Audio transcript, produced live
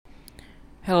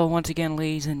Hello once again,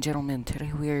 ladies and gentlemen.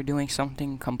 Today we are doing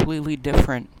something completely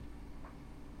different.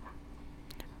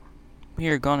 We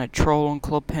are gonna troll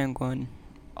Uncle Penguin.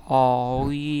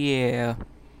 Oh yeah.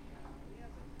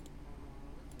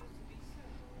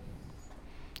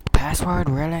 Password,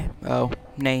 really? Oh,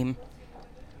 name.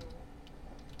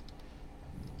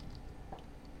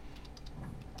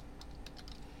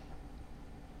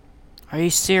 Are you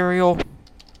cereal?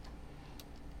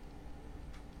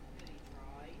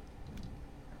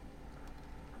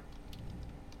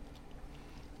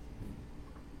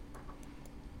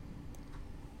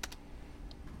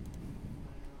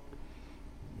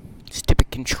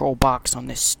 Stupid control box on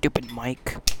this stupid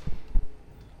mic.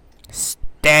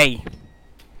 Stay.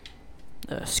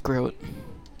 Screw it.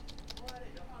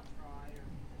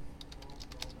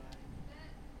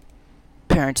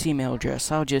 Parents' email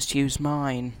address. I'll just use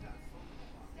mine.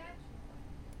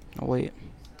 Oh, wait.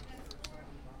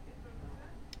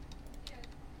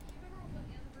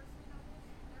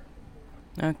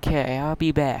 Okay, I'll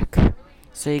be back.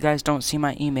 So you guys don't see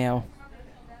my email.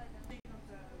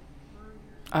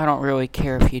 I don't really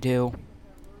care if you do.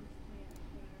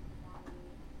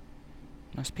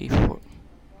 Must be for...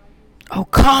 Oh,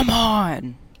 come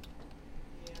on!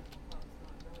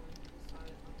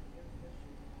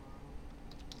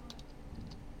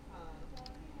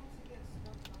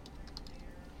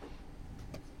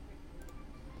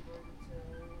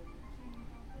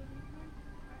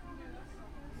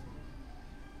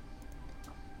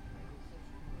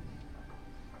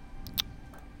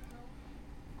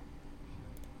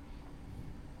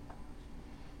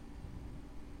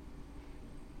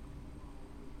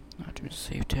 Not to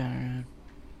save time.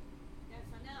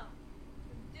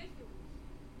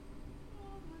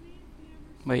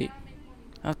 Wait.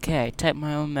 Okay, type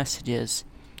my own messages.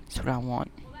 That's what I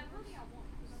want.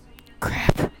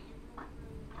 Crap.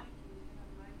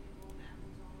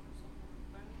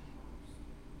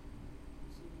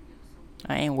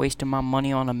 I ain't wasting my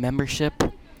money on a membership.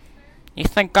 You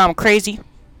think I'm crazy?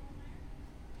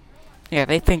 Yeah,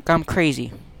 they think I'm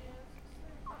crazy.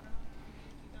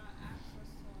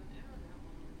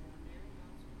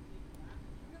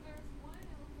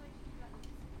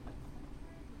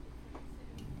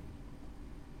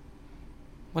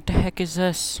 What the heck is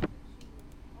this?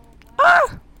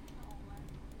 Ah!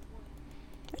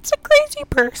 It's a crazy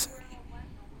person.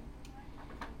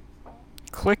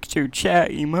 Click to chat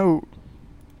emote.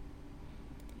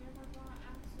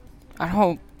 I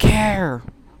don't care.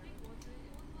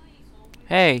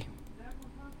 Hey.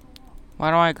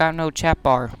 Why don't I got no chat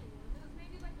bar?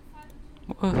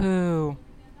 Woohoo.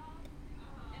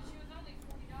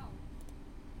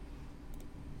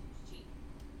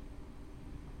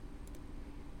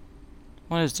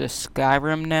 What is this,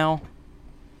 Skyrim now?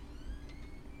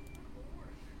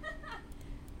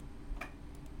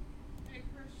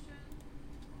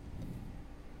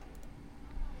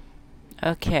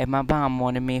 Okay, my mom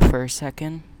wanted me for a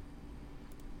second.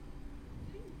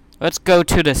 Let's go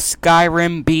to the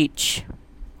Skyrim beach.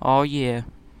 Oh yeah.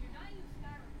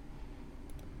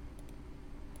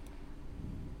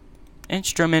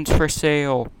 Instruments for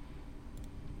sale.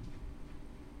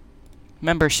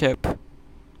 Membership.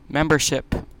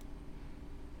 Membership.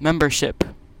 Membership.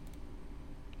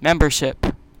 Membership.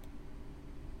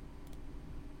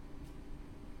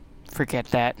 Forget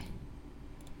that.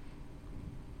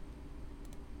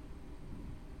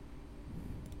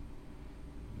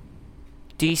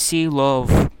 DC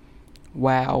love.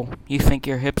 Wow, you think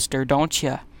you're hipster, don't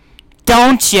ya?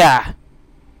 Don't ya?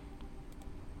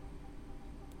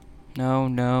 No,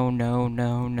 no, no,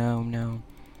 no, no, no.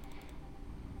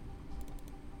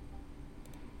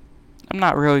 I'm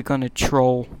not really gonna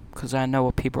troll, because I know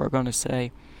what people are gonna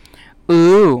say.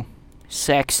 Ooh,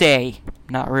 sexy.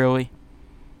 Not really.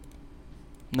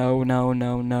 No, no,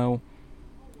 no, no.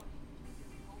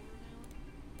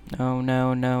 No,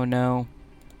 no, no, no.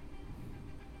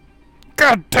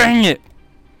 God dang it!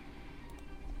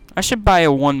 I should buy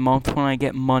a 1 month when I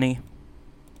get money.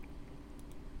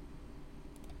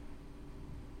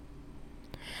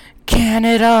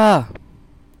 Canada!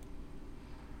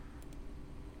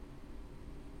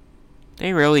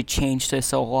 They really changed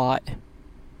this a lot.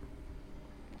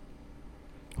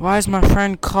 Why is my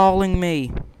friend calling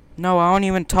me? No, I don't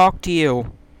even talk to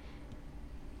you.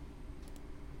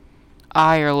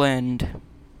 Ireland.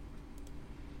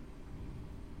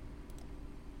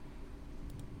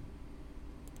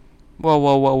 Whoa,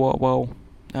 whoa, whoa, whoa, whoa.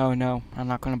 Oh no, I'm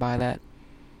not gonna buy that.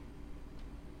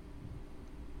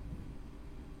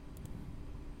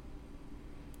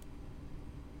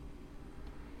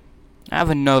 I have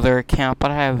another account,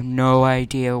 but I have no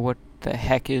idea what the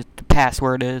heck is the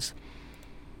password is.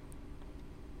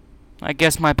 I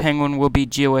guess my penguin will be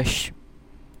Jewish.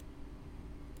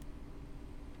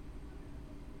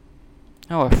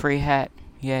 Oh, a free hat.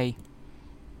 Yay.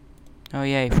 Oh,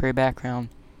 yay, free background.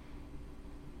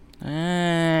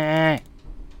 Yeah,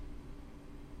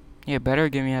 better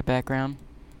give me that background.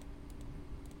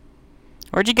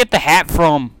 Where'd you get the hat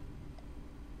from?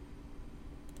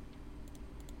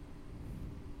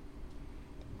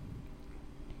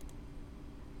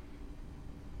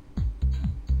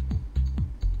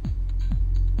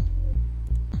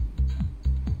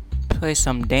 Play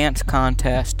some dance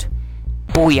contest.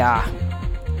 Booyah!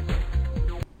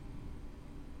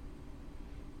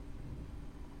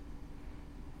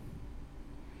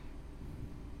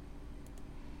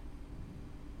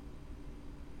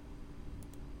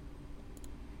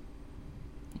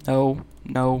 No,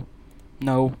 no,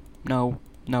 no, no,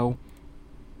 no.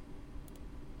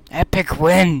 Epic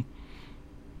win!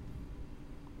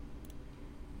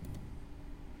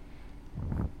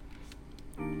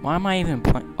 Why am I even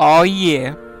playing? Oh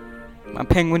yeah! My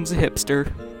penguin's a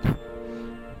hipster.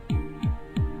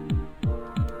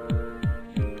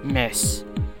 Miss.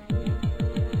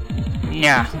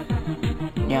 Yeah.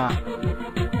 Yeah.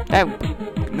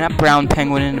 That brown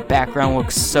penguin in the background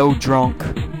looks so drunk.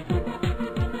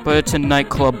 But it's a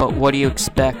nightclub, but what do you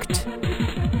expect?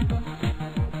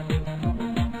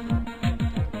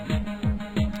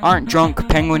 Aren't drunk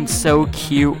penguins so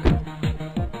cute?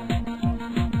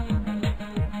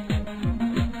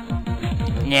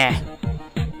 Yeah.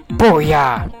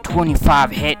 Booyah!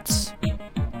 25 hits.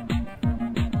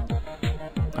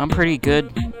 I'm pretty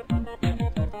good.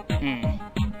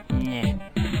 Yeah.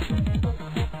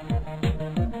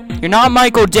 You're not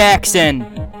Michael Jackson!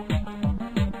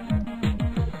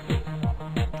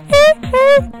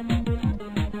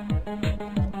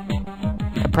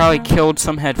 I probably killed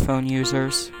some headphone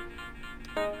users.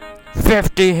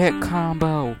 50 hit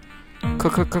combo.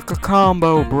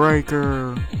 Combo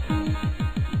breaker.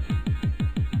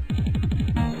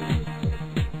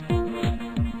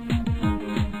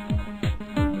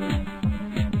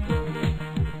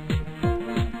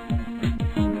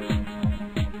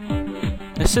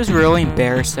 This is really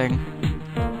embarrassing.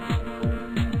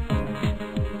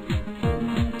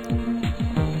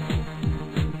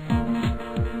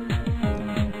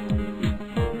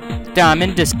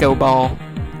 Diamond disco ball.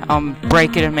 I'll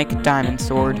break it and make a diamond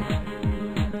sword.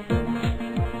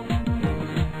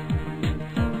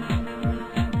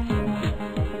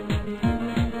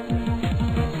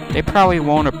 They probably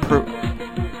won't approve.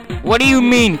 What do you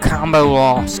mean combo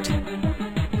lost?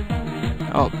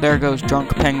 Oh, there goes drunk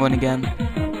penguin again.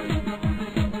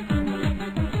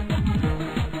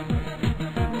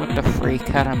 What the freak?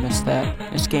 How'd I miss that?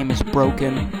 This game is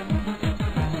broken.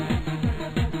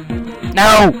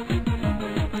 No!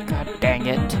 God dang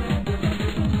it.